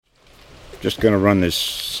Just going to run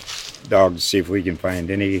this dog to see if we can find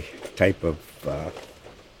any type of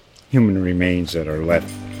human remains that are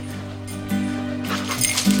left.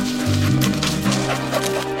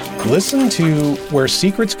 Listen to Where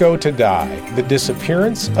Secrets Go to Die, The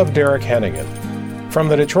Disappearance of Derek Hennigan. From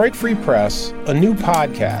the Detroit Free Press, a new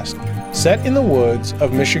podcast set in the woods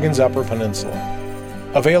of Michigan's Upper Peninsula.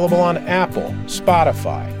 Available on Apple,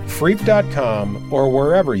 Spotify, Freep.com, or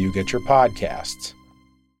wherever you get your podcasts.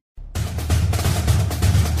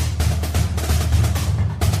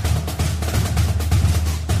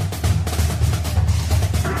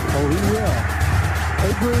 Oh, he will.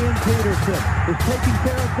 Adrian Peterson is taking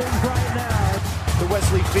care of things right now. To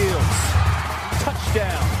Wesley Fields.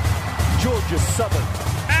 Touchdown. Georgia Southern.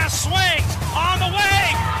 Pass swings on the way.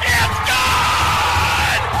 It's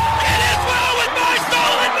gone! It is well with my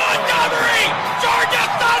stolen Montgomery! Georgia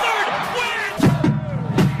Southern wins!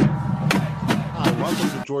 Welcome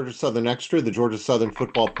to Georgia Southern Extra, the Georgia Southern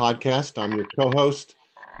Football Podcast. I'm your co-host,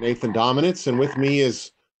 Nathan Dominitz, and with me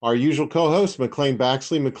is our usual co-host, McLean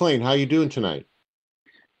Baxley. McLean, how you doing tonight?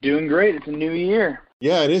 Doing great. It's a new year.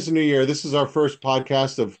 Yeah, it is a new year. This is our first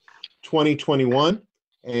podcast of 2021,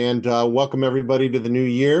 and welcome everybody to the new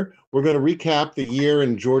year. We're going to recap the year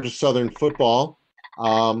in Georgia Southern football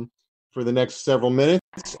for the next several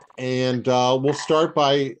minutes, and we'll start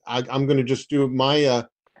by I'm going to just do my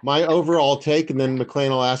overall take, and then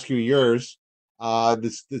McLean, I'll ask you yours.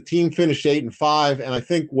 The team finished 8-5, and I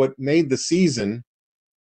think what made the season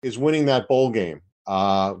is winning that bowl game,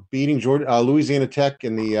 beating Louisiana Tech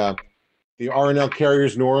in the R+L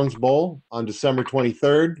Carriers New Orleans Bowl on December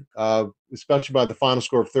 23rd, especially by the final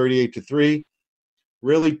score of 38-3.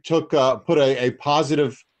 Really put a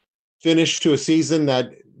positive finish to a season that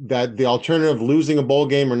the alternative of losing a bowl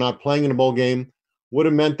game or not playing in a bowl game would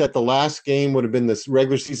have meant that the last game would have been this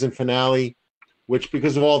regular season finale, which,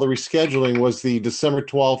 because of all the rescheduling, was the December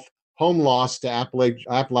 12th home loss to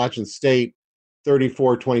Appalachian State,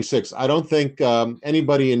 34-26. I don't think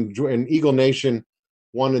anybody in Eagle Nation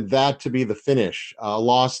wanted that to be the finish. A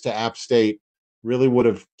loss to App State really would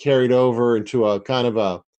have carried over into a kind of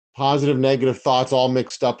a positive, negative thoughts all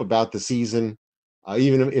mixed up about the season,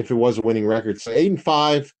 even if it was a winning record. So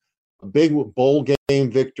 8-5, a big bowl game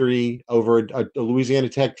victory over a Louisiana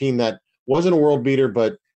Tech team that wasn't a world beater,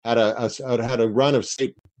 but had a run of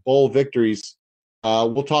state bowl victories.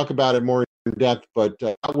 We'll talk about it more in depth, but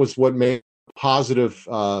that was what made a positive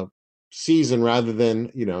season rather than,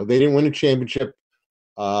 they didn't win a championship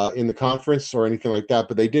in the conference or anything like that,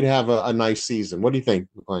 but they did have a nice season. What do you think,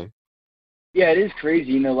 McLean? Yeah, it is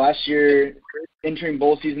crazy. Last year, entering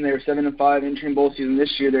bowl season, they were 7-5. Entering bowl season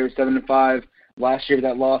this year, they were 7-5. Last year,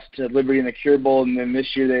 that lost to Liberty in the Cure Bowl, and then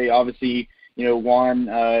this year they obviously, won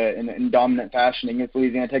in dominant fashion against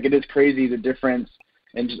Louisiana Tech. It is crazy the difference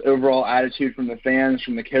in just overall attitude from the fans,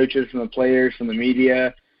 from the coaches, from the players, from the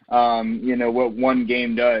media. What one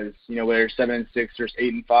game does. Whether 7-6 or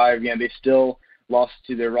 8-5, they still lost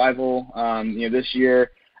to their rival. This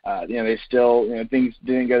year, they still, things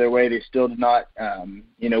didn't go their way. They still did not,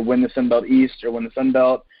 win the Sun Belt East or win the Sun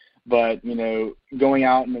Belt. But, going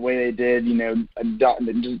out in the way they did, winning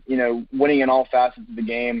in all facets of the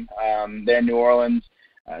game there in New Orleans,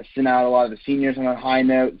 sent out a lot of the seniors on a high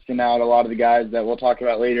note, sent out a lot of the guys that we'll talk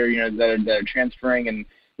about later, that are transferring and,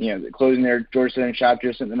 closing their Georgia Southern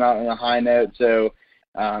chapter, sent them out on a high note. So,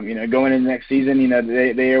 going into next season,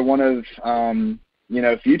 they are one of,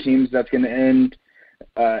 a few teams that's going to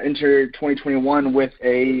enter 2021 with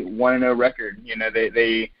a 1-0 record.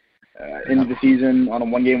 They ended the season on a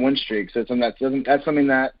one-game win streak. So that's something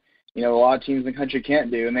that, a lot of teams in the country can't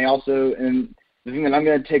do. And they also, and the thing that I'm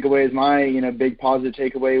going to take away as my, big positive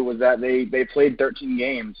takeaway was that they played 13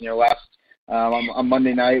 games. On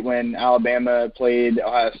Monday night when Alabama played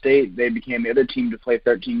Ohio State, they became the other team to play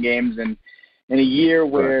 13 games. And in a year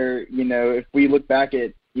where, if we look back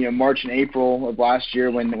at, March and April of last year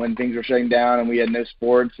when things were shutting down and we had no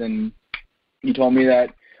sports, and you told me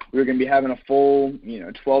that we were going to be having a full,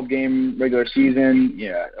 12-game regular season,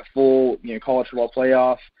 a full, college football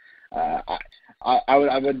playoff,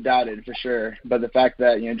 I would doubt it for sure. But the fact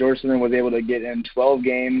that, Georgia Southern was able to get in 12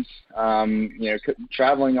 games,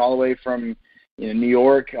 traveling all the way from, New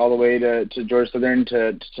York all the way to Georgia Southern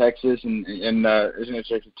to Texas and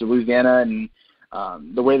to Louisiana, and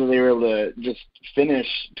the way that they were able to just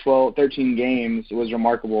finish 13 games was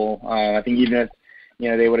remarkable. I think even if,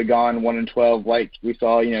 they would have gone 1-12 like we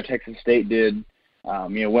saw, Texas State did,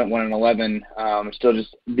 went 1-11, still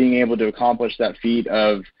just being able to accomplish that feat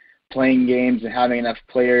of playing games and having enough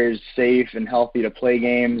players safe and healthy to play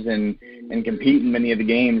games and compete in many of the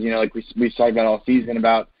games, like we talked about all season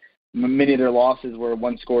about many of their losses were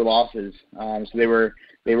one-score losses. So they were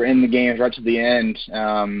in the games right to the end,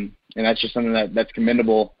 and that's just something that's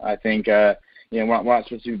commendable. I think we're not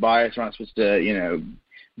supposed to be biased. We're not supposed to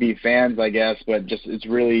be fans, I guess, but just it's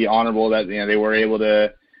really honorable that they were able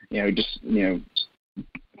to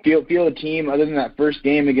feel the team. Other than that first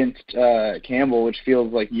game against Campbell, which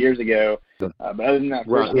feels like years ago. But other than that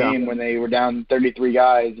first game when they were down 33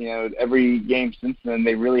 guys, every game since then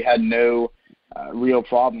they really had no real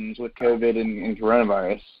problems with COVID and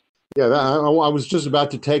coronavirus. Yeah, I was just about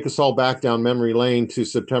to take us all back down memory lane to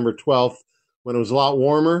September 12th when it was a lot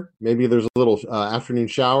warmer. Maybe there's a little afternoon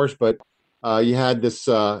showers, but you had this.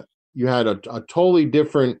 You had a totally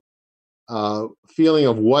different feeling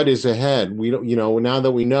of what is ahead. We don't, now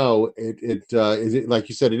that we know it, like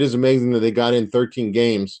you said, it is amazing that they got in 13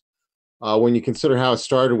 games. When you consider how it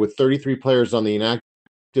started with 33 players on the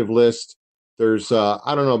inactive list, there's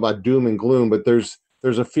I don't know about doom and gloom, but there's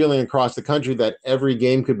a feeling across the country that every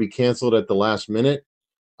game could be canceled at the last minute,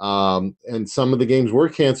 and some of the games were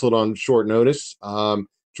canceled on short notice.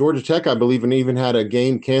 Georgia Tech, I believe, even had a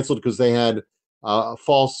game canceled because they had a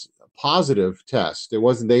false positive test.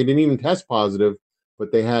 They didn't even test positive,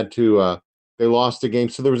 but they had to. They lost a game.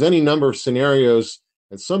 So there was any number of scenarios,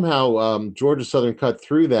 and somehow Georgia Southern cut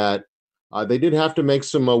through that. They did have to make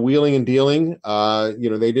some wheeling and dealing.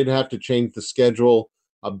 They did have to change the schedule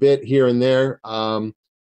a bit here and there, and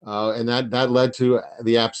that led to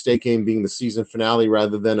the App State game being the season finale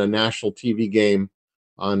rather than a national TV game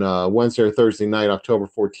on Wednesday or Thursday night, October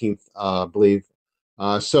 14th, I believe.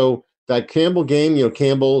 So that Campbell game,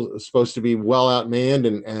 Campbell is supposed to be well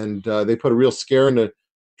outmanned, and they put a real scare into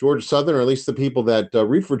Georgia Southern, or at least the people that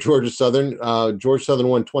root for Georgia Southern. Georgia Southern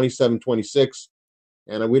won 27-26.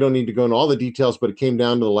 And we don't need to go into all the details, but it came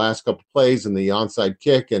down to the last couple of plays and the onside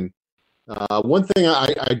kick. And one thing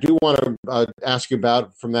I do want to ask you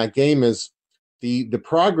about from that game is the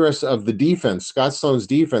progress of the defense, Scott Sloan's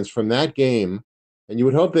defense from that game, and you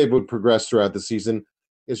would hope they would progress throughout the season.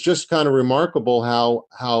 It's just kind of remarkable how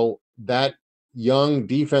that young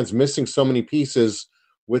defense missing so many pieces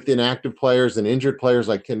with inactive players and injured players,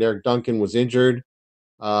 like Kendrick Duncan was injured,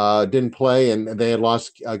 didn't play, and they had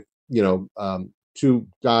lost, two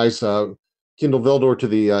guys, Kendall Vildor to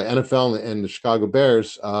the NFL and the Chicago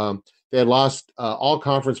Bears. They had lost all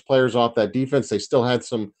conference players off that defense. They still had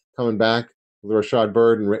some coming back with Rashad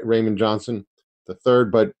Byrd and Raymond Johnson the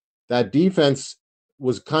third, but that defense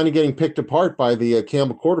was kind of getting picked apart by the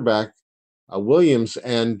Campbell quarterback, Williams,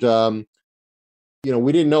 and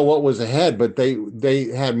we didn't know what was ahead, but they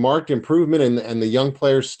had marked improvement, and the young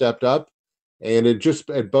players stepped up, and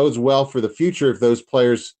it bodes well for the future if those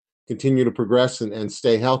players continue to progress and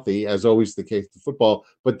stay healthy, as always the case with football.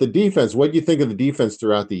 But the defense, what do you think of the defense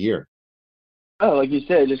throughout the year? Oh, like you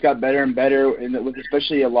said, it just got better and better, with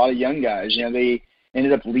especially a lot of young guys. They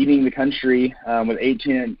ended up leading the country with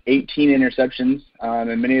 18 interceptions,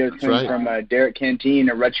 and many of those came from Derek Canteen,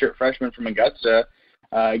 a redshirt freshman from Augusta,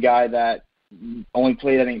 a guy that only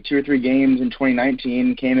played, I think, 2 or 3 games in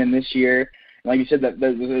 2019, came in this year. And like you said, that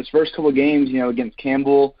those first couple of games, against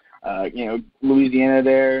Campbell, Louisiana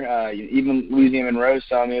there, even Louisiana Monroe.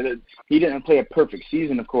 So he didn't play a perfect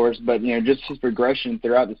season, of course, but just his progression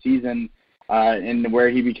throughout the season, and where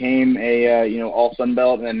he became a all Sun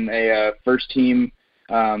Belt and a first team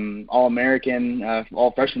All American,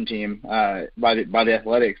 all freshman team by the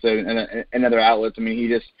Athletics. So and other outlets. He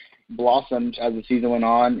just blossomed as the season went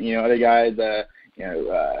on. Other guys,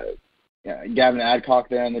 Gavin Adcock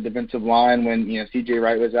there on the defensive line when C.J.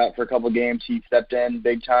 Wright was out for a couple of games, he stepped in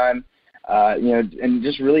big time. And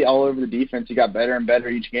just really all over the defense, he got better and better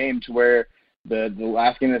each game to where the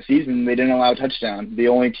last game of the season they didn't allow a touchdown. The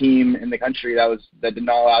only team in the country that did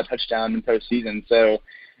not allow a touchdown in postseason. So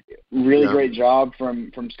really great job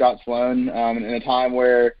from Scott Sloan in a time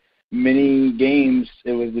where many games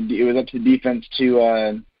it was up to the defense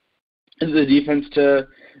to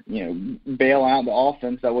bail out the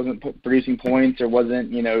offense that wasn't producing points or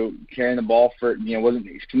wasn't, carrying the ball for, wasn't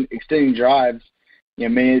extending drives.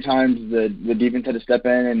 Many times the defense had to step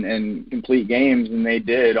in and complete games, and they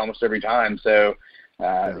did almost every time. So,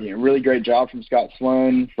 really great job from Scott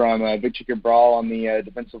Sloan, from Victor Cabral on the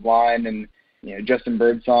defensive line, and Justin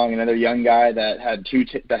Birdsong, another young guy that had two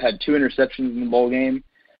interceptions in the bowl game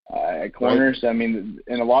at corner. Right. So and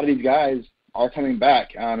a lot of these guys are coming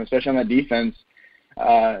back, especially on that defense.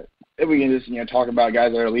 If we can just, talk about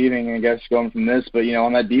guys that are leaving, I guess, going from this, but,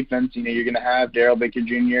 on that defense, you're going to have Darrell Baker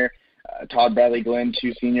Jr., Todd Bradley Glenn,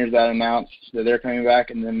 2 seniors that announced that they're coming back.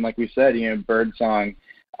 And then, like we said, Birdsong,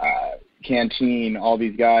 Canteen, all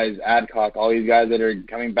these guys, Adcock, all these guys that are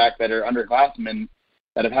coming back that are underclassmen.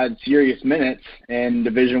 that have had serious minutes in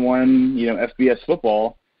Division I, FBS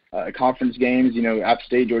football, conference games, App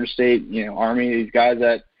State, Georgia State, Army, these guys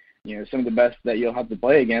that, some of the best that you'll have to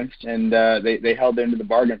play against, and they held into the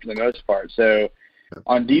bargain for the most part. So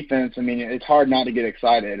on defense, it's hard not to get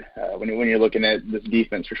excited when you're looking at this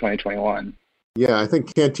defense for 2021. Yeah, I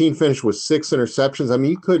think Canteen finished with 6 interceptions.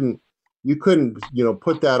 You couldn't,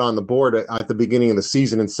 put that on the board at the beginning of the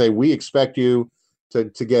season and say, we expect you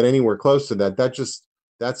to get anywhere close to that.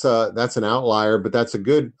 That's an outlier, but that's a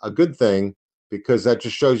good thing, because that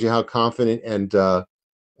just shows you how confident and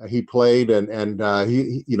he played, and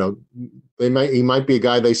he might be a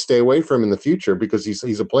guy they stay away from in the future because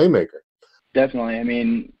he's a playmaker.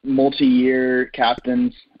 Definitely. Multi-year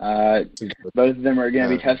captains. Both of them are going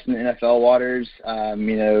to be testing the NFL waters.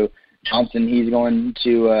 Johnson, he's going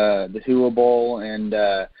to the Hula Bowl, and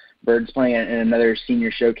Bird's playing in another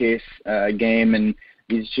senior showcase game. And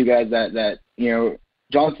these two guys that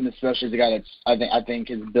Johnson especially is a guy that's I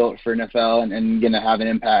think is built for NFL and going to have an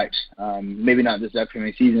impact. Maybe not this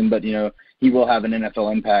upcoming season, but he will have an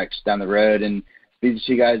NFL impact down the road. And these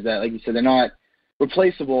two guys that, like you said, they're not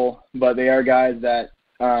replaceable, but they are guys that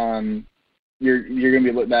you're going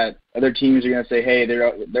to be looked at. Other teams are going to say, hey,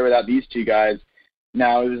 they're without these two guys.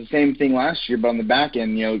 Now, it was the same thing last year, but on the back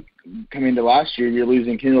end, coming into last year, you're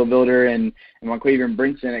losing Kendall Vilder and Monquavian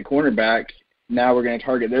Brinson at cornerback. Now we're going to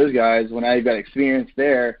target those guys. When now you've got experience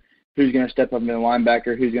there, who's going to step up in the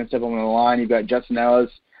linebacker, who's going to step up in the line? You've got Justin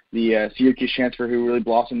Ellis, the Syracuse transfer, who really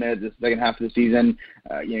blossomed at the second half of the season.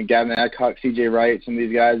 Gavin Adcock, C.J. Wright, some of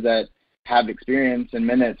these guys that have experience and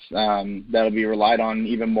minutes that'll be relied on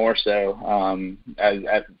even more so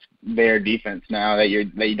as their defense now that you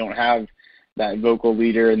don't have that vocal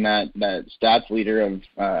leader and that stats leader of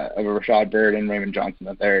a Rashad Byrd and Raymond Johnson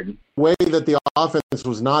III. The way that the offense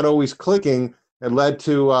was not always clicking, it led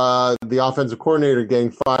to the offensive coordinator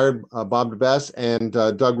getting fired, Bob DeBesse, and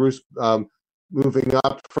Doug Roos moving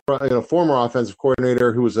up from a former offensive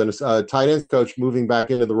coordinator who was a tight end coach, moving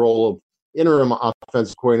back into the role of interim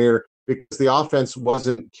offensive coordinator, because the offense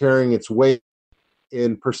wasn't carrying its weight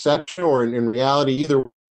in perception or in reality. Either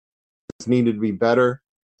needed to be better.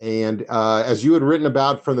 And as you had written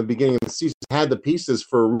about from the beginning of the season, had the pieces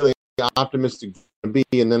for a really optimistic to be.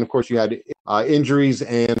 And then, of course, you had injuries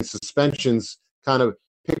and suspensions kind of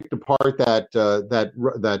picked apart that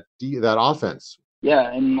offense.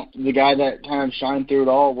 Yeah, and the guy that kind of shined through it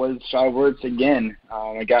all was Shai Werts again.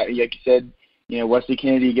 A guy, like you said, Wesley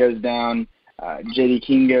Kennedy goes down, J.D.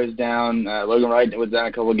 King goes down, Logan Wright was down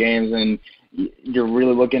a couple of games, and you're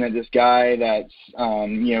really looking at this guy that's,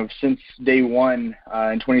 since day one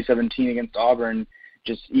in 2017 against Auburn,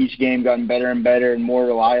 just each game gotten better and better and more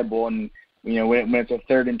reliable. And, when it's a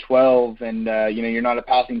 3rd and 12 and, you're not a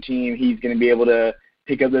passing team, he's going to be able to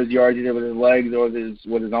pick up those yards either with his legs or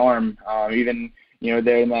with his arm. Even,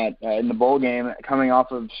 there in the bowl game, coming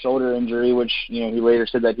off of shoulder injury, which, he later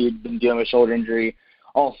said that he'd been dealing with shoulder injury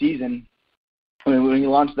all season. When he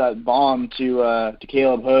launched that bomb to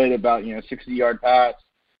Caleb Hood about 60-yard pass,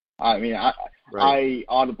 I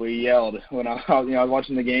audibly yelled when I was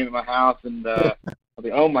watching the game at my house, and I was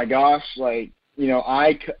like, oh my gosh, I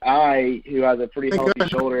who has a pretty healthy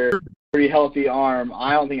shoulder, pretty healthy arm,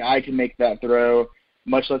 I don't think I can make that throw,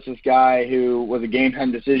 much less this guy who was a game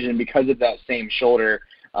time decision because of that same shoulder.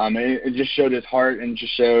 And it just showed his heart and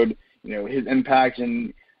just showed his impact,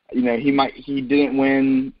 and he didn't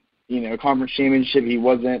win conference championship. He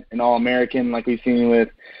wasn't an All-American like we've seen with,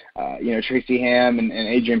 Tracy Ham and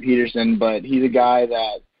Adrian Peterson, but he's a guy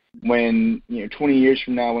that when, 20 years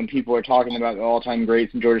from now, when people are talking about the all-time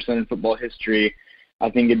greats in Georgia Southern football history, I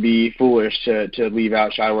think it'd be foolish to leave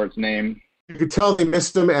out Shai Werts' name. You could tell they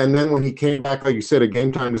missed him, and then when he came back, like you said, a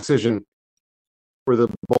game-time decision for the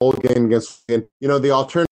bowl game against, the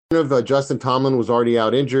alternative, Justin Tomlin was already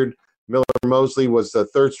out injured. Miller Mosley was the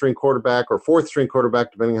 3rd-string quarterback or 4th-string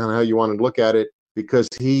quarterback, depending on how you want to look at it, because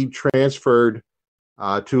he transferred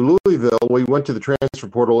to Louisville. Well, he went to the transfer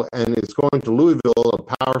portal and is going to Louisville, a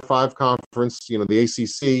Power 5 conference, the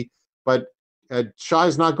ACC. But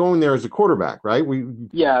Shai's not going there as a quarterback, right?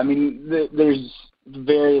 There's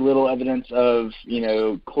very little evidence of,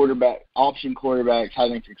 option quarterbacks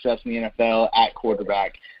having success in the NFL at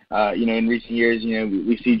quarterback. In recent years,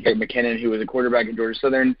 we see Jake McKinnon, who was a quarterback at Georgia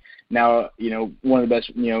Southern, now, one of the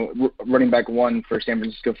best, running back one for San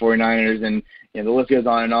Francisco 49ers, and, the list goes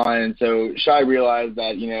on and on. And so Shai realized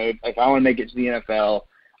that, if I want to make it to the NFL,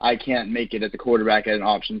 I can't make it as a quarterback at an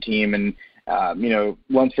option team. And,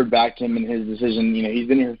 Lunsford backed him in his decision. He's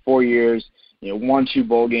been here for 4 years, won 2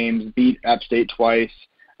 bowl games, beat App State twice,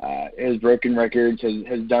 has broken records,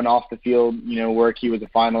 has done off the field, work. He was a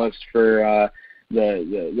finalist for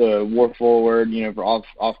the war forward, for off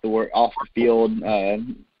the field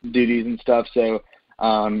duties and stuff. So,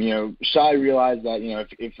 Shai realized that,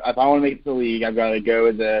 if I want to make it to the league, I've got to go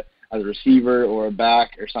as a receiver or a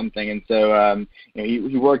back or something. And so,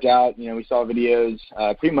 he worked out. We saw videos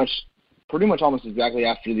pretty much almost exactly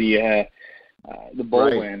after the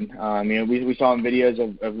bowl win. We saw him videos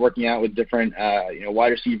of working out with different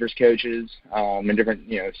wide receivers coaches and different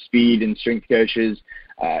speed and strength coaches,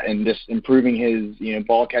 and just improving his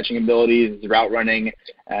ball catching abilities, his route running,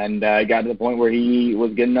 and got to the point where he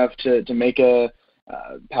was good enough to make a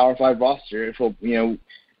Power 5 roster. If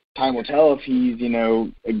time will tell if he's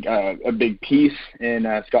a big piece in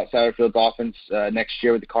Scott Satterfield's offense next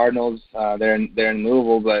year with the Cardinals there in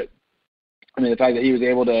Louisville, but the fact that he was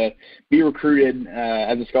able to be recruited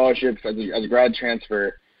as a scholarship, as a grad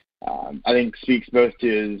transfer, I think speaks both to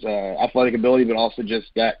his athletic ability, but also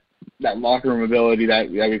just that locker room ability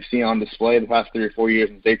that we've seen on display the past 3 or 4 years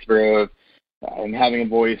in Statesboro, and having a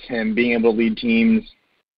voice, him being able to lead teams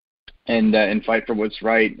and fight for what's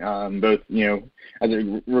right, both as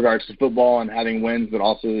it regards to football and having wins, but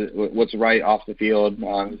also what's right off the field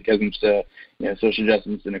as it comes to social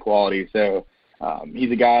justice and equality. So.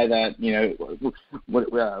 He's a guy that,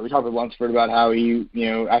 we talked with Lunsford about how he,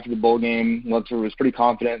 after the bowl game, Lunsford was pretty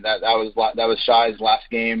confident that was Shai's last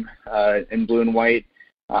game in blue and white,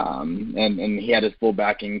 and he had his full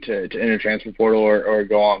backing to enter transfer portal or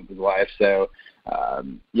go on with his life. So,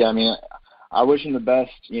 I wish him the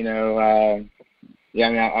best.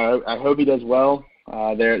 I hope he does well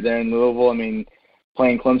there in Louisville.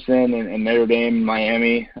 Playing Clemson and Notre Dame and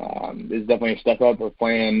Miami is definitely a step up. We're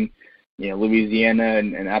playing Louisiana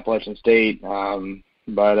and Appalachian State.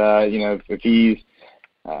 If he's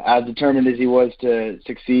as determined as he was to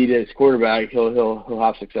succeed as quarterback, he'll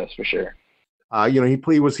have success for sure.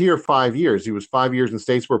 He was here 5 years. He was 5 years in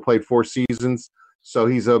Statesboro, played 4 seasons. So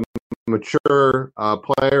he's a mature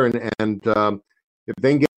player, and if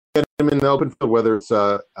they can get him in the open field, whether it's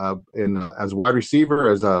as a wide receiver,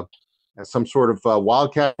 as some sort of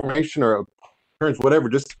wildcat formation or whatever,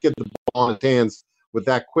 just get the ball in his hands with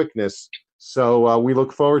that quickness. So we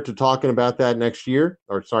look forward to talking about that next season.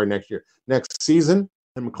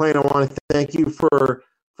 And McClain, I want to thank you for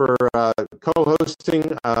co-hosting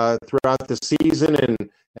throughout the season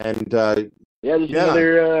another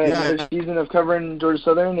season of covering Georgia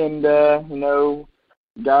Southern, and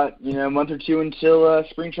got a month or two until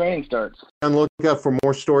spring training starts. And look out for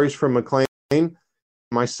more stories from McClain,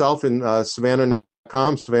 myself, and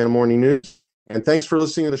Savannah.com, Savannah Morning News. And thanks for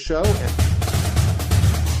listening to the show.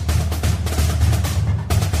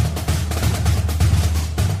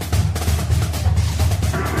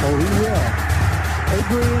 Oh, he will.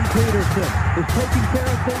 Adrian Peterson is taking care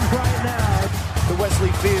of things right now. To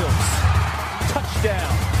Wesley Fields.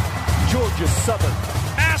 Touchdown, Georgia Southern.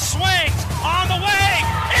 Pass swings on the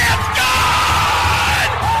way.